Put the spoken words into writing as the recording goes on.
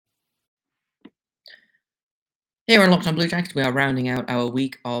Here on Locked on Blue Jackets, we are rounding out our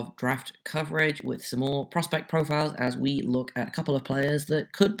week of draft coverage with some more prospect profiles as we look at a couple of players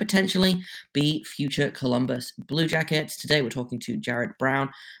that could potentially be future Columbus Blue Jackets. Today, we're talking to Jared Brown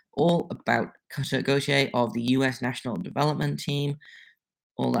all about Cutter Gauthier of the U.S. National Development Team.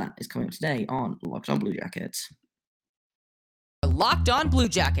 All that is coming up today on Locked on Blue Jackets. Locked on Blue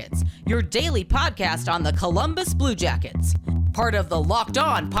Jackets, your daily podcast on the Columbus Blue Jackets, part of the Locked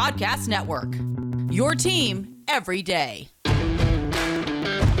On Podcast Network. Your team every day.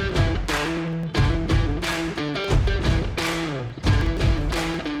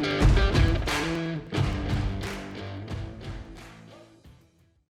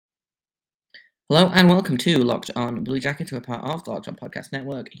 Hello and welcome to Locked on Blue Jackets. We're part of the Locked on Podcast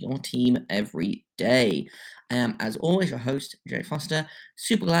Network, your team every day. I am, as always, your host, Jay Foster.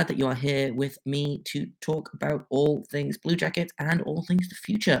 Super glad that you are here with me to talk about all things Blue Jackets and all things the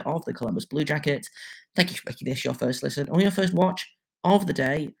future of the Columbus Blue Jackets. Thank you for making this your first listen or your first watch of the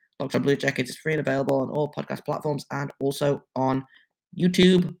day. Locked on Blue Jackets is free and available on all podcast platforms and also on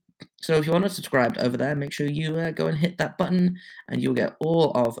YouTube. So if you want to subscribe over there, make sure you go and hit that button and you'll get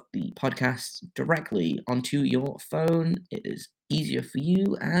all of the podcasts directly onto your phone. It is easier for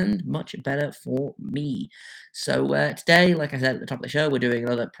you and much better for me. So today, like I said at the top of the show, we're doing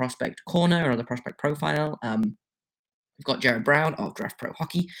another prospect corner, another prospect profile. We've got Jared Brown of Draft Pro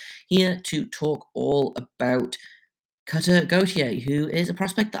Hockey here to talk all about Cutter Gauthier, who is a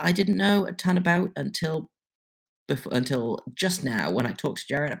prospect that I didn't know a ton about until just now when I talked to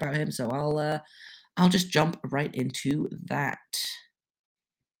Jared about him. So I'll just jump right into that.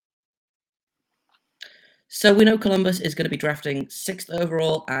 So we know Columbus is going to be drafting 6th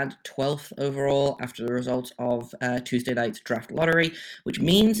overall and 12th overall after the results of Tuesday night's draft lottery, which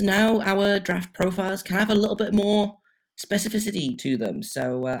means now our draft profiles can have a little bit more specificity to them.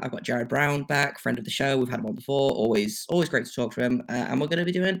 So I've got Jared Brown back, friend of the show. We've had him on before. Always great to talk to him. And we're going to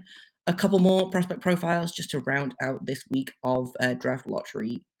be doing a couple more prospect profiles just to round out this week of draft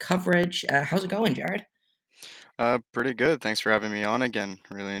lottery coverage. How's it going, Jared? Pretty good. Thanks for having me on again.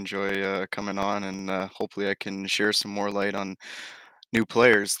 Really enjoy coming on, and hopefully I can share some more light on new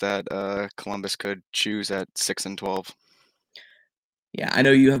players that Columbus could choose at 6 and 12. Yeah, I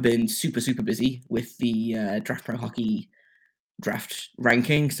know you have been super busy with the Draft Pro Hockey draft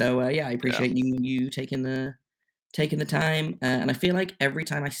ranking. So yeah, I appreciate you taking the time. And I feel like every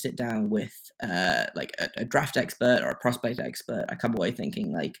time I sit down with like a draft expert or a prospect expert, I come away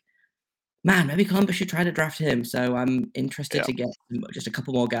thinking like, man, maybe Columbus should try to draft him. So I'm interested to get just a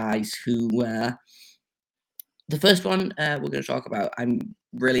couple more guys who. The first one we're going to talk about, I'm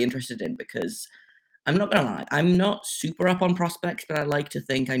really interested in because I'm not going to lie, I'm not super up on prospects, but I like to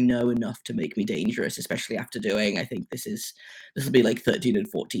think I know enough to make me dangerous, especially after doing, I think this will be like 13 and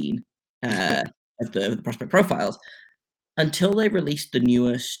 14 of the prospect profiles. Until they released the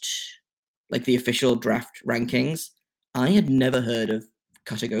newest, like the official draft rankings, I had never heard of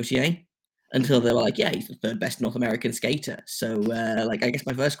Cutter Gauthier until they were like, yeah, he's the third best North American skater. So, like, I guess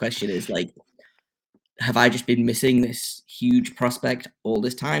my first question is like, have I just been missing this huge prospect all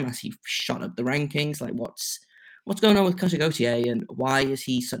this time as he shot up the rankings? Like, what's going on with Cutter Gauthier, and why is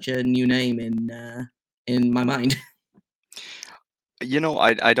he such a new name in my mind?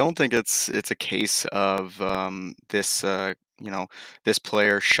 I don't think it's a case of this this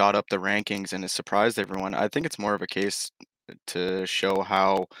player shot up the rankings and has surprised everyone. I think it's more of a case to show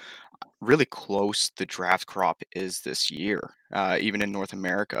how really close the draft crop is this year, even in North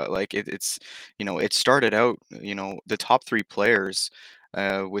America. Like it started out, the top three players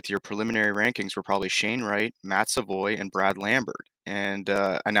with your preliminary rankings were probably Shane Wright, Matt Savoy, and Brad Lambert. And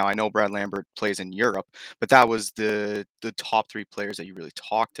now I know Brad Lambert plays in Europe, but that was the top three players that you really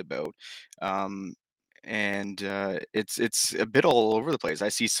talked about. And it's a bit all over the place. I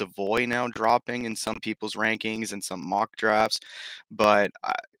see Savoy now dropping in some people's rankings and some mock drafts, but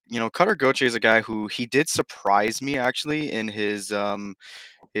Cutter Gauthier is a guy who he did surprise me actually in his I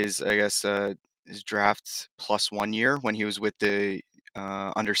guess his draft plus 1 year when he was with the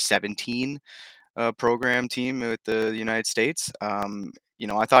under 17 program team with the United States.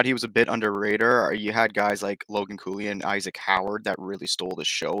 I thought he was a bit under radar. You had guys like Logan Cooley and Isaac Howard that really stole the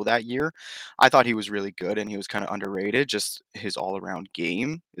show that year. I thought he was really good and he was kind of underrated. Just his all around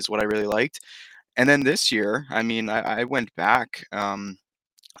game is what I really liked. And then this year, I mean, I went back.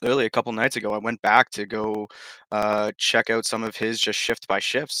 Literally a couple nights ago, I went back to go check out some of his just shift by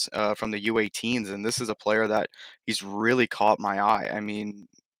shifts from the U18s, and this is a player that he's really caught my eye. I mean,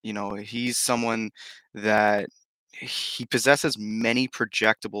 he's someone that he possesses many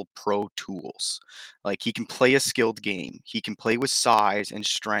projectable pro tools. Like he can play a skilled game. He can play with size and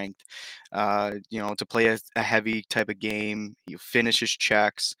strength. To play a heavy type of game. He finishes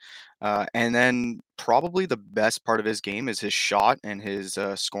checks, and then probably the best part of his game is his shot and his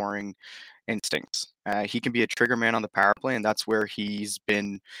scoring instincts. He can be a trigger man on the power play, and that's where he's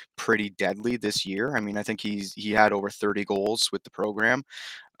been pretty deadly this year. I mean, I think he had over 30 goals with the program,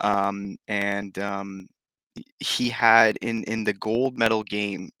 and he had in the gold medal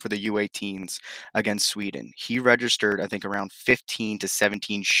game for the U18s against Sweden. He registered, I think, around 15 to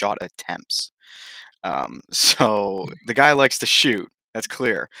 17 shot attempts. So the guy likes to shoot. That's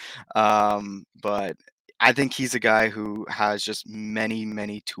clear. But I think he's a guy who has just many,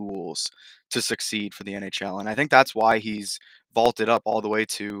 many tools to succeed for the NHL, and I think that's why he's vaulted up all the way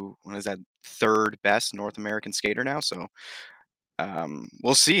to what is that, third best North American skater now. So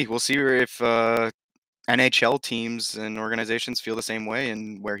we'll see. We'll see if NHL teams and organizations feel the same way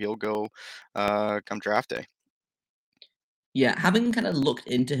and where he'll go come draft day. Yeah, having kind of looked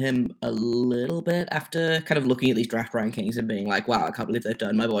into him a little bit after kind of looking at these draft rankings and being like, wow, I can't believe they've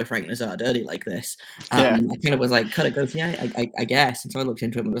done my boy Frank Nazar dirty like this. Yeah. I kind of was like, Cutter Gauthier, I guess. And so I looked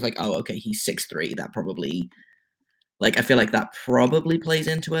into him and was like, oh, okay, he's 6'3". That probably, like, I feel like that probably plays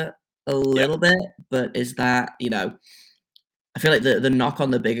into it a little bit. But is that, I feel like the knock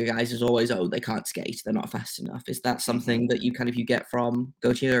on the bigger guys is always, oh, they can't skate, they're not fast enough. Is that something that you get from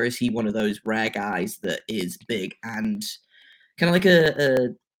Gauthier, or is he one of those rare guys that is big and kind of like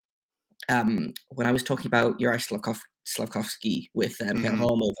when I was talking about Uri Slavkovsky with Mikhail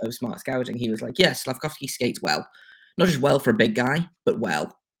Holm of Smart Scouting, he was like, yeah, Slavkovsky skates well. Not just well for a big guy, but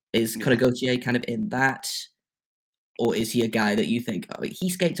well. Is Cutter Gauthier kind of in that? Or is he a guy that you think, oh, he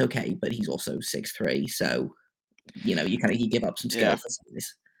skates okay, but he's also 6'3", so, you give up some skill for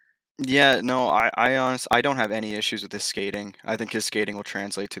size? Yeah, no, I don't have any issues with his skating. I think his skating will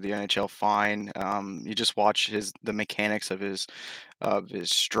translate to the NHL fine. You just watch the mechanics of his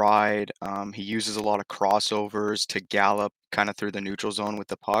stride. He uses a lot of crossovers to gallop kind of through the neutral zone with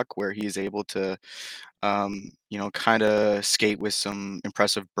the puck, where he's able to, kind of skate with some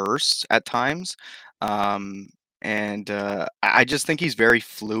impressive bursts at times. And I just think he's very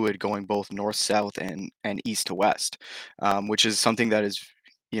fluid, going both north south and east to west, which is something that is,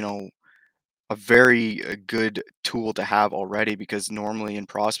 you know, a very good tool to have already, because normally in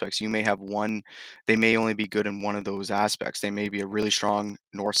prospects you may have one, they may only be good in one of those aspects. They may be a really strong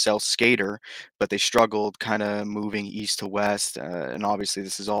north south skater, but they struggled kind of moving east to west, and obviously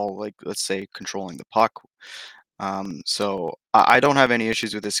this is all, like, let's say, controlling the puck. So I don't have any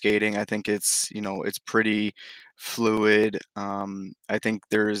issues with the skating. I think it's pretty fluid. I think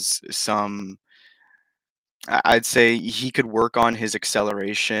there's some, I'd say he could work on his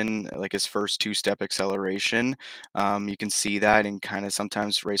acceleration, like his first two-step acceleration. You can see that in kind of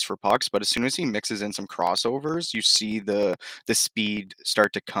sometimes race for pucks, but as soon as he mixes in some crossovers, you see the speed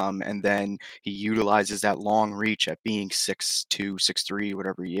start to come, and then he utilizes that long reach at being 6'2", 6'3",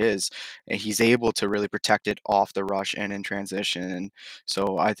 whatever he is, and he's able to really protect it off the rush and in transition. And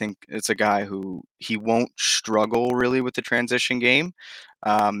so I think it's a guy who he won't struggle really with the transition game.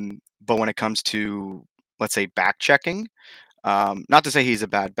 But when it comes to, let's say, back checking. Not to say he's a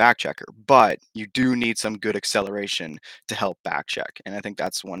bad back checker, but you do need some good acceleration to help back check. And I think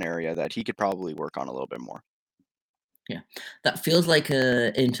that's one area that he could probably work on a little bit more. Yeah, that feels like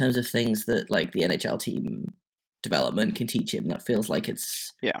in terms of things that like the NHL team development can teach him. That feels like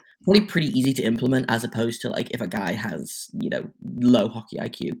it's probably pretty easy to implement, as opposed to like if a guy has low hockey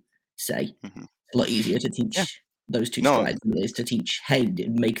IQ, say, Mhm. a lot easier to teach those two strides than it is to teach, hey,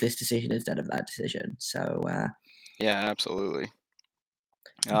 make this decision instead of that decision. So yeah, absolutely.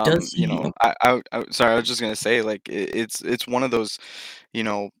 does he? Sorry, I was just gonna say, like, it's one of those, you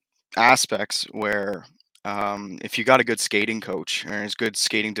know, aspects where, if you got a good skating coach or a good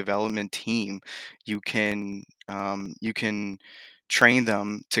skating development team, you can train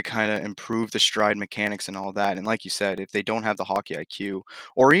them to kind of improve the stride mechanics and all that. And like you said, if they don't have the hockey IQ,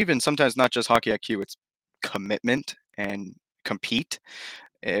 or even sometimes not just hockey IQ, it's commitment and compete.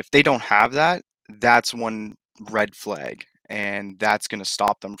 If they don't have that, that's one red flag, and that's going to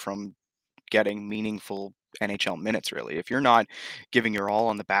stop them from getting meaningful NHL minutes, really. If you're not giving your all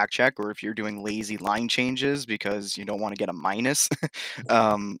on the back check, or if you're doing lazy line changes because you don't want to get a minus,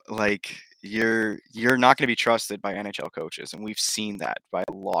 like, you're not going to be trusted by NHL coaches, and we've seen that by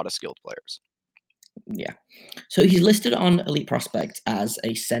a lot of skilled players. Yeah. So he's listed on Elite Prospect as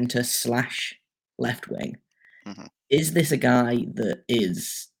a center / left wing. Mhm. Is this a guy that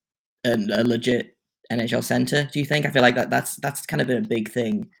is a legit NHL center, do you think? I feel like that's kind of been a big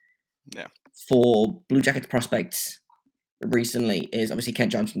thing. Yeah. for Blue Jackets prospects recently is obviously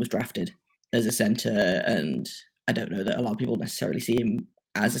Kent Johnson was drafted as a center, and I don't know that a lot of people necessarily see him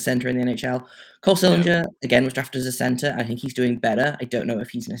as a center in the NHL. Cole Sillinger, again, was drafted as a center. I think he's doing better. I don't know if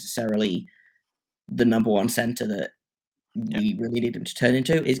he's necessarily the number one center that we really need him to turn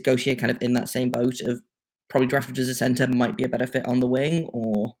into. Is Gauthier kind of in that same boat of probably drafted as a center, might be a better fit on the wing,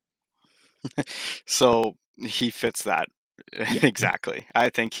 or? So he fits that exactly. I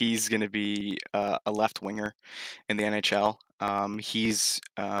think he's going to be a left winger in the NHL. He's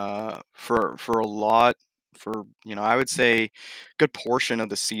for a lot for I would say good portion of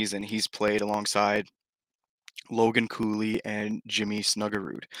the season he's played alongside Logan Cooley and Jimmy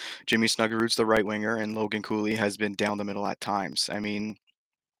Snuggerud. Jimmy Snuggerud's the right winger, and Logan Cooley has been down the middle at times. I mean,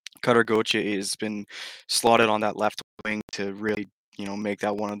 Cutter Gauthier has been slotted on that left wing to really make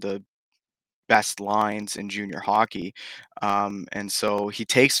that one of the best lines in junior hockey. And so he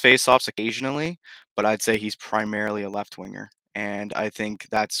takes faceoffs occasionally, but I'd say he's primarily a left winger. And I think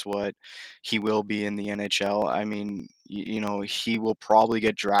that's what he will be in the NHL. I mean, he will probably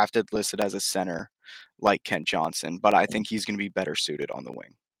get drafted listed as a center like Kent Johnson, but I think he's going to be better suited on the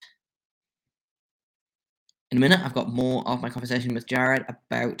wing. In a minute, I've got more of my conversation with Jared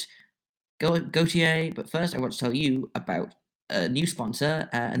about Gauthier, but first I want to tell you about a new sponsor,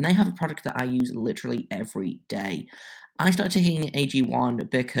 and they have a product that I use literally every day. I started taking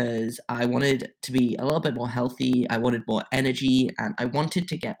AG1 because I wanted to be a little bit more healthy, I wanted more energy, and I wanted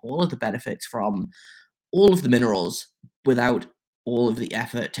to get all of the benefits from all of the minerals without all of the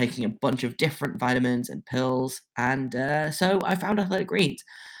effort, taking a bunch of different vitamins and pills, and so I found Athletic Greens.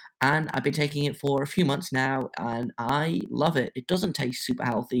 And I've been taking it for a few months now, and I love it. It doesn't taste super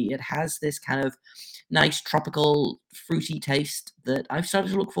healthy. It has this kind of nice tropical fruity taste that I've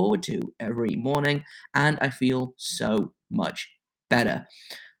started to look forward to every morning, and I feel so much better.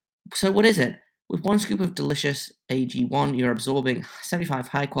 So what is it? With one scoop of delicious AG1, you're absorbing 75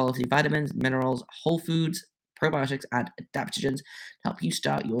 high-quality vitamins, minerals, whole foods, probiotics, and adaptogens to help you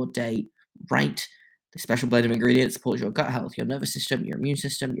start your day right. The special blend of ingredients supports your gut health, your nervous system, your immune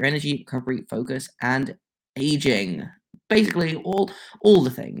system, your energy, recovery, focus, and aging. Basically, all the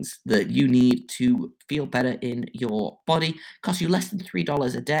things that you need to feel better in your body. Cost you less than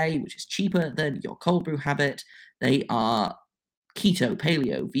 $3 a day, which is cheaper than your cold brew habit. They are keto,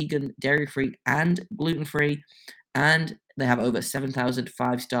 paleo, vegan, dairy-free, and gluten-free, and they have over 7,000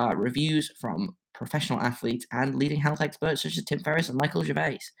 five-star reviews from professional athletes and leading health experts such as Tim Ferriss and Michael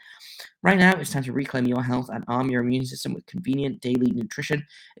Gervais. Right now, it's time to reclaim your health and arm your immune system with convenient daily nutrition.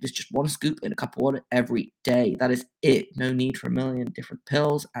 It is just one scoop in a cup of water every day. That is it. No need for a million different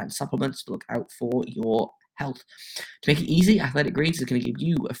pills and supplements to look out for your health. To make it easy, Athletic Greens is going to give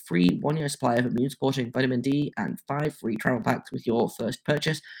you a free 1-year supply of immune-supporting vitamin D and 5 free travel packs with your first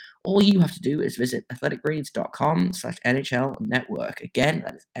purchase. All you have to do is visit athleticgreens.com/NHL Network. Again,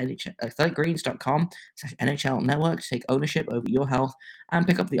 that is athleticgreens.com/NHL Network to take ownership over your health and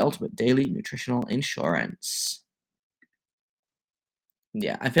pick up the ultimate daily nutritional insurance.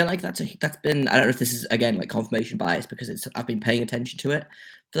 Yeah, I feel like that's been, I don't know if this is again like confirmation bias because I've been paying attention to it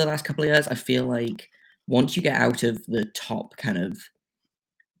for the last couple of years. I feel like once you get out of the top kind of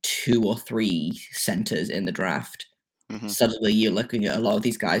 2 or 3 centers in the draft, suddenly you're looking at a lot of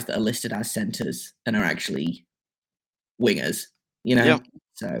these guys that are listed as centers and are actually wingers, Yep.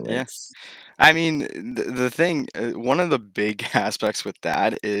 So Yeah. it's I mean, the thing, one of the big aspects with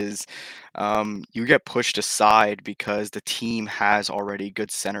that is you get pushed aside because the team has already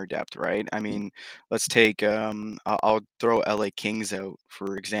good center depth, right? I mean, let's take, I'll throw LA Kings out,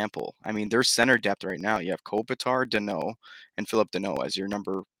 for example. I mean, their center depth right now, you have Kopitar, Deneau, and Philip Deneau as your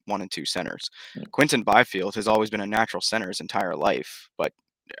number 1 and 2 centers. Quinton Byfield has always been a natural center his entire life, but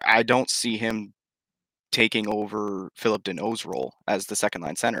I don't see him taking over Philip Deneau's role as the second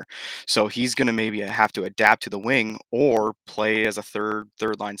line center. So he's going to maybe have to adapt to the wing or play as a third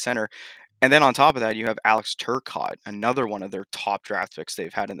line center. And then on top of that, you have Alex Turcotte, another one of their top draft picks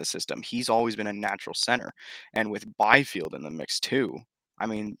they've had in the system. He's always been a natural center. And with Byfield in the mix too, I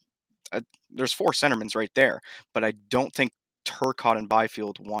mean, there's 4 centermans right there, but I don't think Turcotte and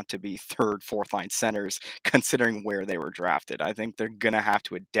Byfield want to be third, fourth line centers, considering where they were drafted. I think they're going to have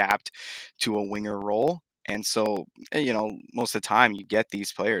to adapt to a winger role. And so, most of the time you get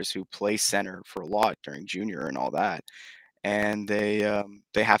these players who play center for a lot during junior and all that, and they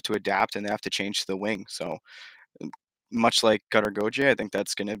have to adapt and they have to change to the wing. So, much like Cutter Gauthier, I think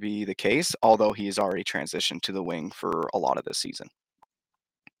that's going to be the case, although he has already transitioned to the wing for a lot of this season.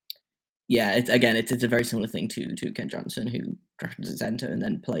 Yeah, it's a very similar thing to Kent Johnson, who drafted as a center and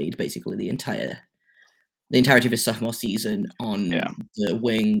then played basically the entire the entirety of his sophomore season Yeah. on the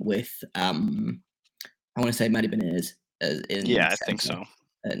wing with I want to say Matty Beniers in Yeah, I think center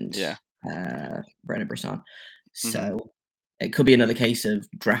so. and Yeah. Brennan Brisson. Mhm. So it could be another case of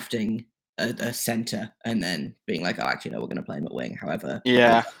drafting a center and then being like, oh, actually, no, we're going to play him at wing. However, the Blue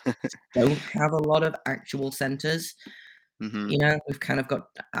Yeah. Jackets don't have a lot of actual centers. Mhm. You know, we've kind of got,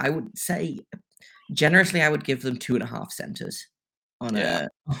 I would say, generously, I would give them 2.5 centers on Yeah.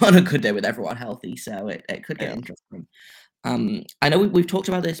 a on a good day with everyone healthy. So it could get Yeah. interesting. I know we've talked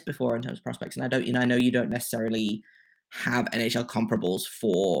about this before in terms of prospects, and I know you don't necessarily have NHL comparables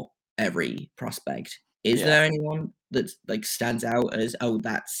for every prospect. Is Yeah. there anyone that like stands out as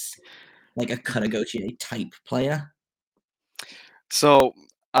that's like a Cutter Gauthier type player? So,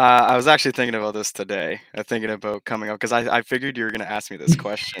 I was actually thinking about this today, thinking about coming up because I figured you were gonna ask me this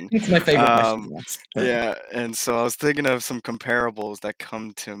question. It's my favorite question Um, to ask. But yeah, and so I was thinking of some comparables that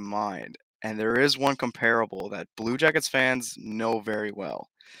come to mind, and there is one comparable that Blue Jackets fans know very well.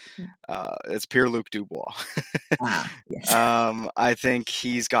 It's Pierre-Luc Dubois. yes, I think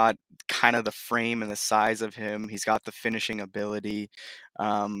he's got kind of the frame and the size of him. He's got the finishing ability,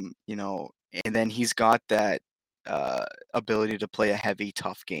 you know, and then he's got that ability to play a heavy,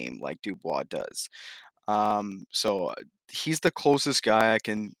 tough game like Dubois does. So he's the closest guy I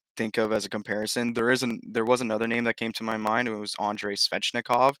can think of as a comparison. There was another name that came to my mind. It was Andrei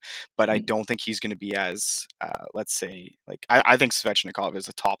Svechnikov, but I don't think he's going to be as let's say like I think Svechnikov is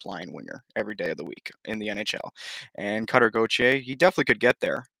a top line winger every day of the week in the NHL, and Cutter Gauthier he definitely could get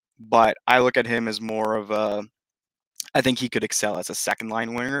there, but I look at him as more of a I think he could excel as a second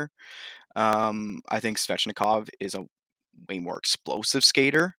line winger. I think Svechnikov is a way more explosive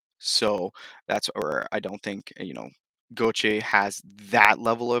skater. So that's where I don't think, Gauthier has that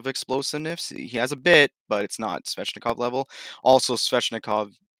level of explosiveness. He has a bit, but it's not Svechnikov level. Also,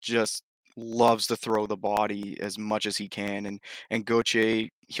 Svechnikov just loves to throw the body as much as he can, and Gauthier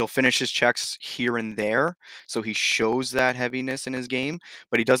he'll finish his checks here and there, so he shows that heaviness in his game,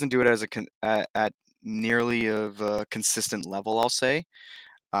 but he doesn't do it as at nearly of a consistent level, I'll say.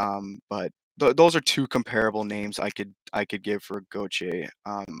 But those are two comparable names I could give for Gauthier.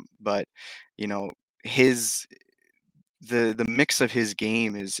 But you know, his the mix of his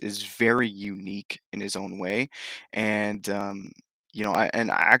game is very unique in his own way, and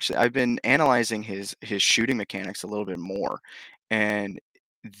I've been analyzing his shooting mechanics a little bit more, and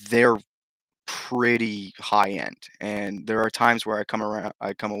they're pretty high end. And there are times where I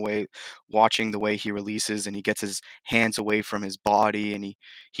come away watching the way he releases and he gets his hands away from his body and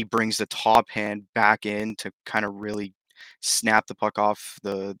he brings the top hand back in to kind of really snap the puck off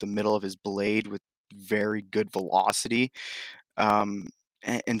the middle of his blade with very good velocity. And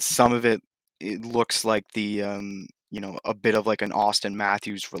some of it looks like a bit of like an Austin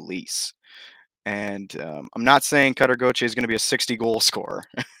Matthews release. And I'm not saying Cutter Gauthier is going to be a 60 goal scorer.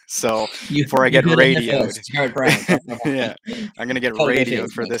 So before I you get heard it here radioed, first. Jared Brown, talking about yeah, hockey. I'm going to get Cutter Gauthier radioed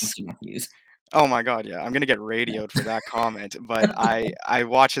is for like this. Austin Matthews. Oh my God, yeah, I'm going to get radioed for that comment. But I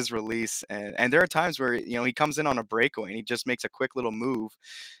watch his release, and there are times where he comes in on a breakaway and he just makes a quick little move,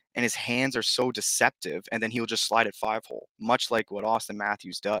 and his hands are so deceptive, and then he'll just slide it 5-hole, much like what Austin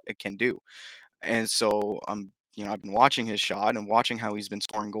Matthews can do. And so I've been watching his shot and watching how he's been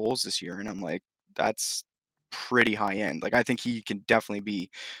scoring goals this year, and I'm like, that's pretty high end. Like I think he can definitely be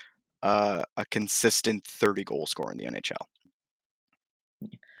a consistent 30 goal scorer in the NHL.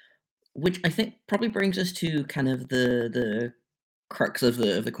 Which I think probably brings us to kind of the crux of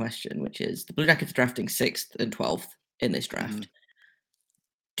the question, which is the Blue Jackets drafting 6th and 12th in this Mhm. draft.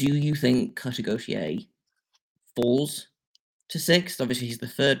 Do you think Cutter Gauthier falls to 6th? Obviously, he's the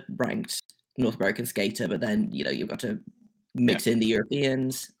third ranked North American skater, but then you've got to Yeah. mix in the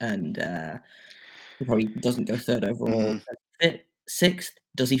Europeans, and he probably doesn't go third overall. Mhm. Fit 6th?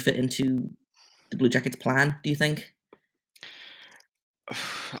 Does he fit into the Blue Jackets' plan? Do you think?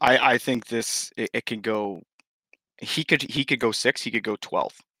 I think it can go. He could go 6. He could go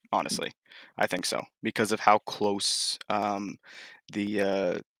 12. Honestly, I think so because of how close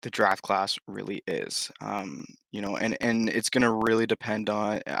the draft class really is. And it's gonna really depend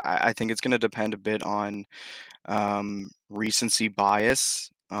on. I think it's gonna depend a bit on recency bias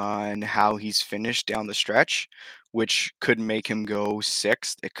on how he's finished down the stretch, which could make him go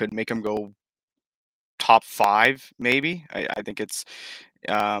 6th. It could make him go top 5, maybe. I think it's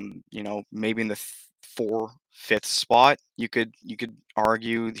maybe in the 5th spot. You could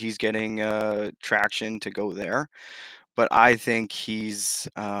argue he's getting traction to go there, but I think he's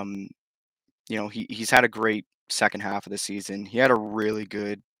had a great second half of the season. He had a really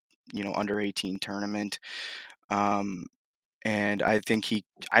good under 18 tournament. Um, and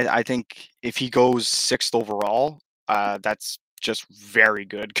I think if he goes 6th overall, that's just very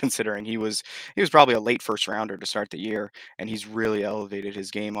good considering he was probably a late first rounder to start the year, and he's really elevated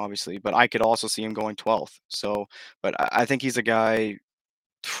his game, obviously. But I could also see him going 12th. So, but I think he's a guy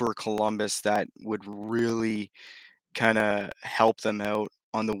for Columbus that would really kind of help them out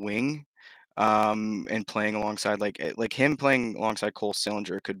on the wing, and playing alongside like him playing alongside Cole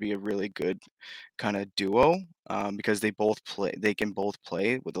Sillinger could be a really good kind of duo, because they can both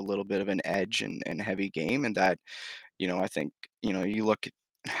play with a little bit of an edge and heavy game, and that, I think, you look at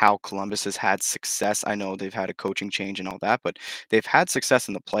how Columbus has had success. I know they've had a coaching change and all that, but they've had success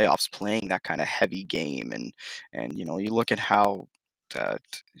in the playoffs playing that kind of heavy game. And you look at how,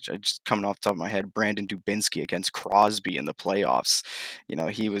 just coming off the top of my head, Brandon Dubinsky against Crosby in the playoffs.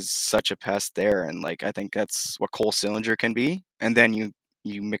 He was such a pest there, and like I think that's what Cole Sillinger can be. And then you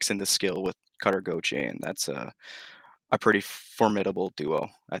mix in the skill with Cutter Gauthier, and that's a pretty formidable duo,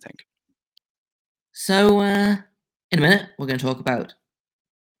 I think. So, in a minute, we're going to talk about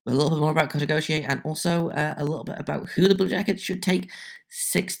a little bit more about Cutter Gauthier and also a little bit about who the Blue Jackets should take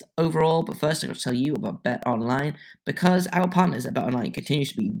 6th overall. But first, I'm going to tell you about Bet Online, because our partners at Bet Online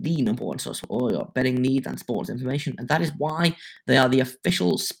continues to be the number one source for all your betting needs and sports information, and that is why they are the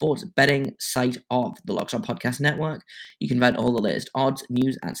official sports betting site of the Locked On Podcast Network. You can find all the latest odds,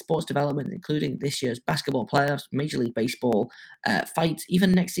 news, and sports developments, including this year's basketball playoffs, Major League Baseball fights,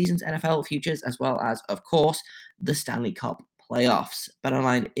 even next season's NFL futures, as well as, of course, the Stanley Cup playoffs.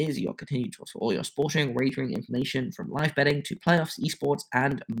 BetOnline is your continued source for all your sporting, wagering information, from live betting to playoffs, esports,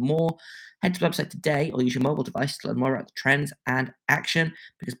 and more. Head to the website today or use your mobile device to learn more about the trends and action,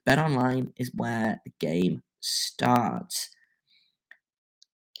 because BetOnline is where the game starts.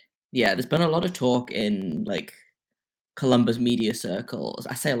 Yeah, there's been a lot of talk in Columbus media circles.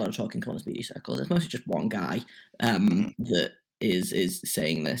 I say a lot of talk in Columbus media circles. It's mostly just one guy that is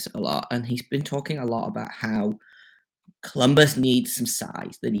saying this a lot, and he's been talking a lot about how Columbus needs some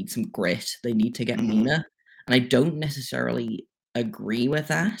size. They need some grit. They need to get meaner. And I don't necessarily agree with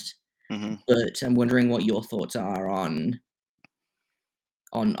that. But I'm wondering what your thoughts are on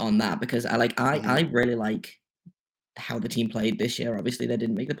that, because I really like how the team played this year. Obviously, they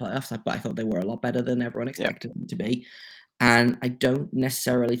didn't make the playoffs, but I thought they were a lot better than everyone expected them to be. And I don't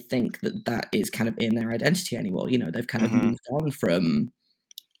necessarily think that is kind of in their identity anymore. They've kind of moved on from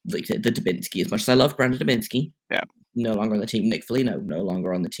the Dubinsky. As much as I love Brandon Dubinsky, no longer on the team. Nick Foligno, no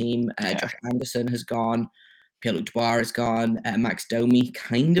longer on the team. Josh Anderson has gone. Pierre-Luc Dubois is gone. Max Domi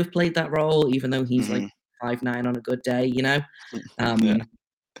kind of played that role, even though he's 5'9" on a good day, And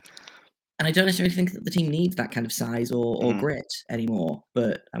I don't necessarily think that the team needs that kind of size or grit anymore.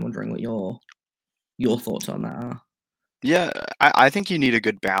 But I'm wondering what your thoughts on that are. Yeah, I think you need a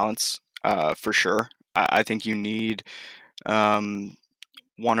good balance, for sure. I think you need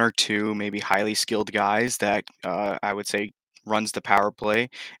one or two maybe highly skilled guys that, I would say, runs the power play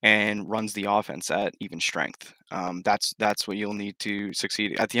and runs the offense at even strength. That's what you'll need to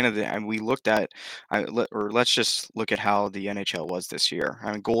succeed. At the end of the day, and we looked at, let's just look at how the NHL was this year.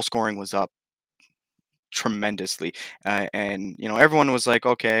 I mean, goal scoring was up tremendously, and everyone was like,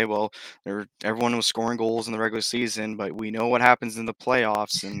 okay, well, everyone was scoring goals in the regular season, but we know what happens in the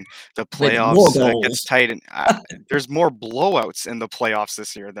playoffs, and the playoffs gets tight, and there's more blowouts in the playoffs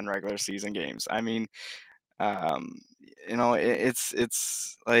this year than regular season games. I mean,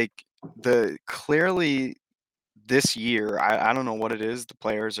 it's like clearly this year, I don't know what it is. The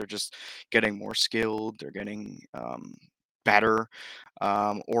players are just getting more skilled. They're getting better,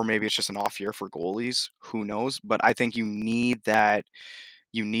 or maybe it's just an off year for goalies. Who knows? But I think you need that.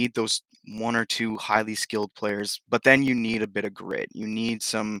 You need those one or two highly skilled players, but then you need a bit of grit. You need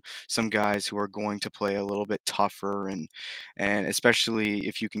some guys who are going to play a little bit tougher, and especially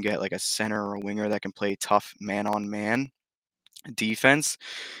if you can get like a center or a winger that can play tough man on man defense.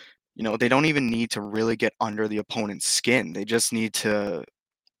 They don't even need to really get under the opponent's skin. They just need to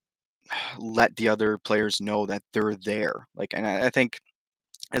let the other players know that they're there. And I think,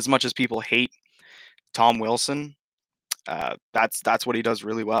 as much as people hate Tom Wilson, that's what he does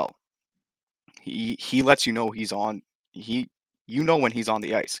really well. He lets you know he's on. When he's on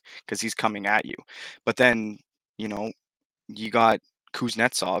the ice because he's coming at you. But then you got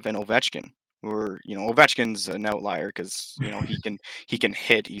Kuznetsov and Ovechkin. Ovechkin's an outlier because he can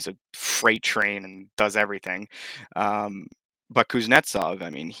hit. He's a freight train and does everything. But Kuznetsov, I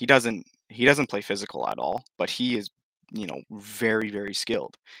mean, he doesn't play physical at all, but he is very, very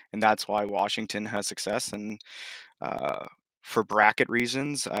skilled, and that's why Washington has success. And for bracket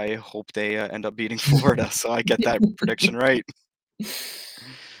reasons, I hope they end up beating Florida, so I get that prediction right.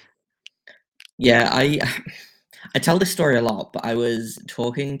 Yeah, I tell this story a lot, but I was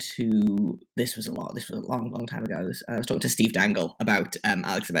talking to this was a long time ago. I was talking to Steve Dangle about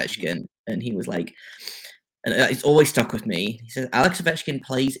Alex Ovechkin, and he was like, and it's always stuck with me. He says Alex Ovechkin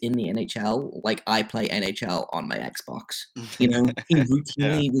plays in the NHL like I play NHL on my Xbox. You know, he Yeah,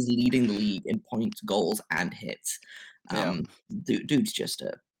 routinely was leading the league in points, goals, and hits. yeah, Dude's just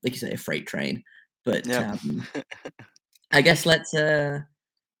a like you say a freight train. But yep. I guess let's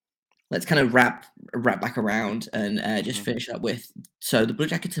kind of wrap back around and just Mhm, finish up with. So the Blue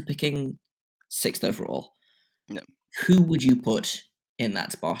Jackets are picking sixth overall. yep. Who would you put in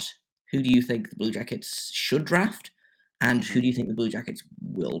that spot? Who do you think the Blue Jackets should draft, and who Mhm, do you think the Blue Jackets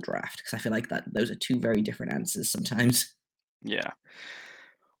will draft? Because I feel like that those are two very different answers sometimes. yeah.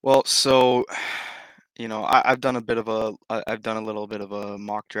 Well, so, I've done a bit of I've done a little bit of a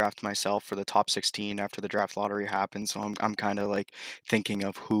mock draft myself for the top 16 after the draft lottery happened. So I'm kind of like thinking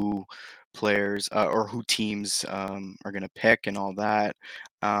of who players or who teams are going to pick and all that.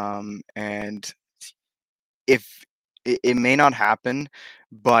 And if it may not happen,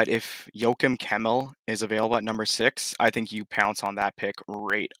 but if Joachim Kemmel is available at number 6, I think you pounce on that pick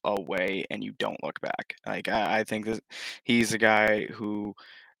right away and you don't look back. Like I think that he's a guy who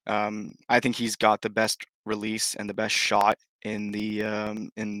I think he's got the best release and the best shot in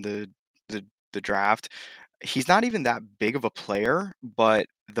the draft. He's not even that big of a player, but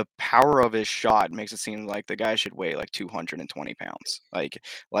the power of his shot makes it seem like the guy should weigh like 220 pounds, like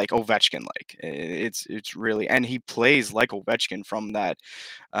Ovechkin. Like it's really, and he plays like Ovechkin from that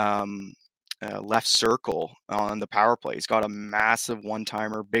um, left circle on the power play. He's got a massive one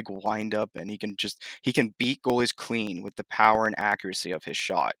timer, big windup, and he can beat goalies clean with the power and accuracy of his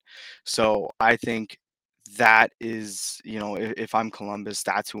shot. So I think that is, if I'm Columbus,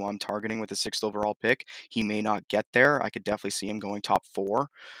 that's who I'm targeting with the sixth overall pick. He may not get there. I could definitely see him going top four.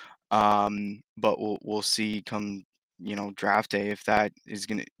 But we'll see come draft day if that is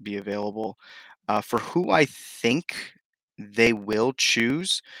going to be available. For who I think they will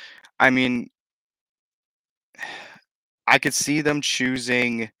choose, I mean, I could see them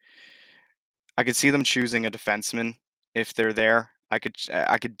choosing. I could see them choosing a defenseman if they're there. I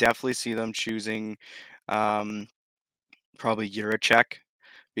could definitely see them choosing um, probably Juracek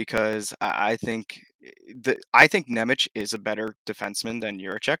because I think Nemec is a better defenseman than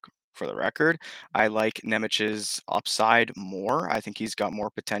Juracek. For the record, I like Nemec's upside more. I think he's got more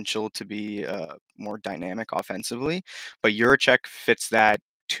potential to be more dynamic offensively, but Juracek fits that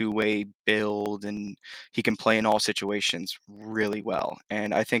two-way build and he can play in all situations really well.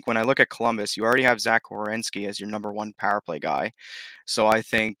 And I think when I look at Columbus, you already have Zach Werenski as your number one power play guy. So I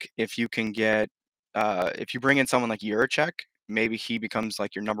think if you can get if you bring in someone like Juracek, maybe he becomes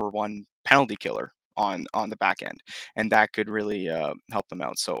like your number one penalty killer on the back end, and that could really help them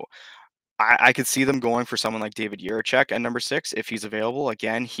out. So I could see them going for someone like David Juracek at number 6 if he's available.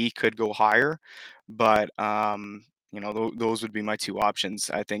 Again, he could go higher, but those would be my two options.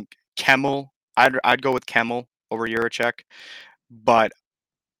 I think Kemmel. I'd go with Kemmel over Juracek, but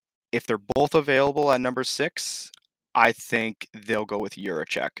if they're both available at number 6, I think they'll go with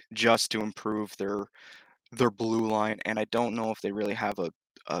Juracek just to improve their blue line, and I don't know if they really have a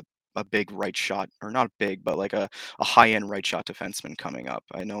a big right shot, or not big, but like a high end right shot defenseman coming up.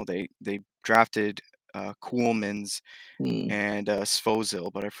 I know they drafted Coolmans Hmm. and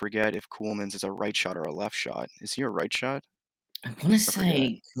Svozil, but I forget if Coolmans is a right shot or a left shot. Is he a right shot? I want to I forget.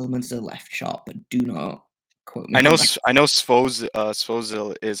 say Tillman's a left shot, but do not quote me on that. I know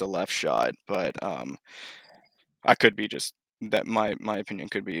Svozil is a left shot, but I could be just that my opinion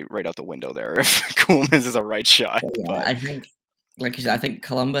could be right out the window there if Coolmans is a right shot, But yeah, but I think, like you said, I think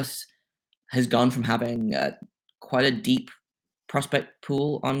Columbus has gone from having quite a deep prospect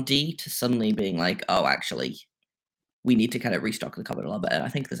pool on D to suddenly being like, oh, actually, we need to kind of restock the cupboard a little bit. And I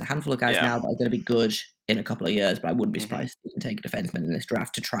think there's a handful of guys yeah. now that are going to be good in a couple of years, but I wouldn't be Hmm. surprised if they can take a defenseman in this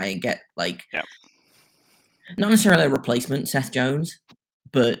draft to try and get like Yeah. not necessarily a replacement Seth Jones,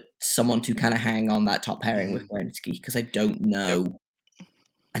 but someone to kind of hang on that top pairing with Mhm. Werenski because I don't Yep. know.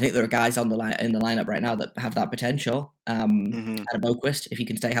 I think there are guys on the line in the lineup right now that have that potential. Mhm. Adam Boquist, if he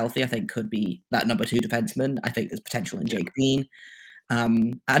can stay healthy, I think could be that number 2 defenseman. I think there's potential in Yeah. Jake Bean.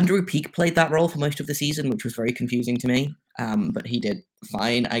 Andrew Peak played that role for most of the season, which was very confusing to me. But he did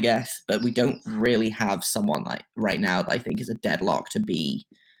fine, I guess. But we don't really have someone like right now that I think is a deadlock to be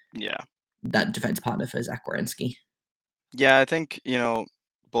Yeah. that defense partner for Zach Werenski. Yeah, I think,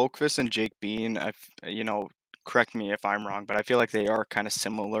 Bolkvist and Jake Bean, correct me if I'm wrong, but I feel like they are kind of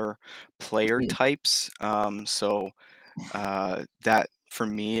similar player Mm, types. That for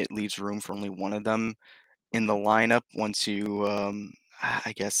me, it leaves room for only one of them in the lineup once you,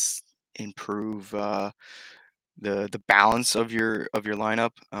 I guess, improve the balance of your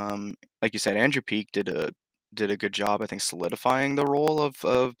lineup. Like you said, Andrew Peak did a good job, I think, solidifying the role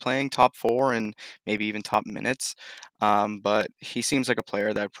of playing top four and maybe even top minutes. But he seems like a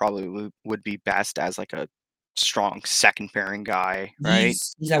player that probably would be best as like a strong second pairing guy, right?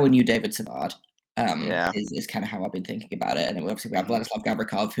 He's our new David Savard. Yeah. Is kind of how I've been thinking about it. And then obviously we have Mhm. Vladislav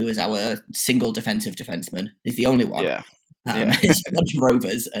Gavrikov, who is our single defensive defenseman. He's the only one. Yeah. Yeah. It's a bunch of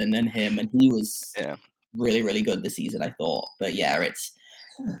Rovers and then him, and he was Yeah. really, really good this season, I thought. But yeah, it's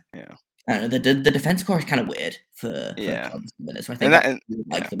Yeah. I don't know, the defense core is kind of weird for Yeah. clubs at the minute. So I And think that I and would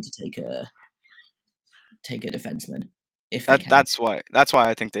yeah. like them to take a defenseman if they can. That's why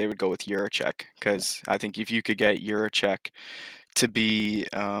I think they would go with Juracek, because I think if you could get Juracek to be,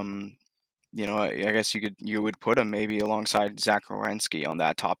 I guess you would put him maybe alongside Zach Werenski on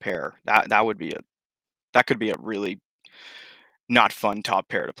that top pair. That could be a really not fun top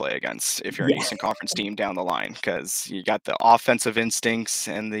pair to play against if you're an Yeah. Eastern Conference team down the line, because you got the offensive instincts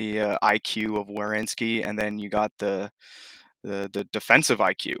and the IQ of Werenski, and then you got the defensive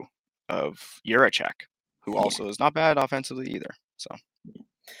IQ of Juracek, who Yeah. also is not bad offensively either. So.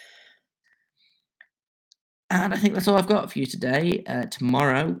 And I think that's all I've got for you today.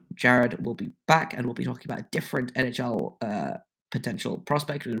 Tomorrow, Jared will be back and we'll be talking about a different NHL potential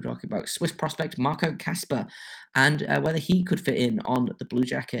prospect. We'll be talking about Swiss prospect Marco Kasper and whether he could fit in on the Blue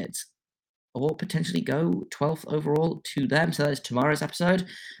Jackets or potentially go 12th overall to them. So that is tomorrow's episode.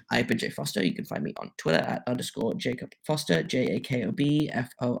 I've been Jay Foster. You can find me on Twitter at _Jacob Foster, JAKOB FORSTER. You can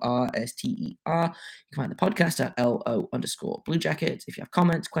find the podcast at LO_Blue Jackets. If you have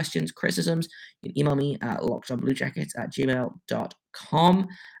comments, questions, criticisms, you can email me at lockedonbluejackets@gmail.com.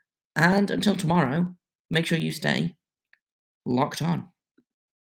 And until tomorrow, make sure you stay locked on.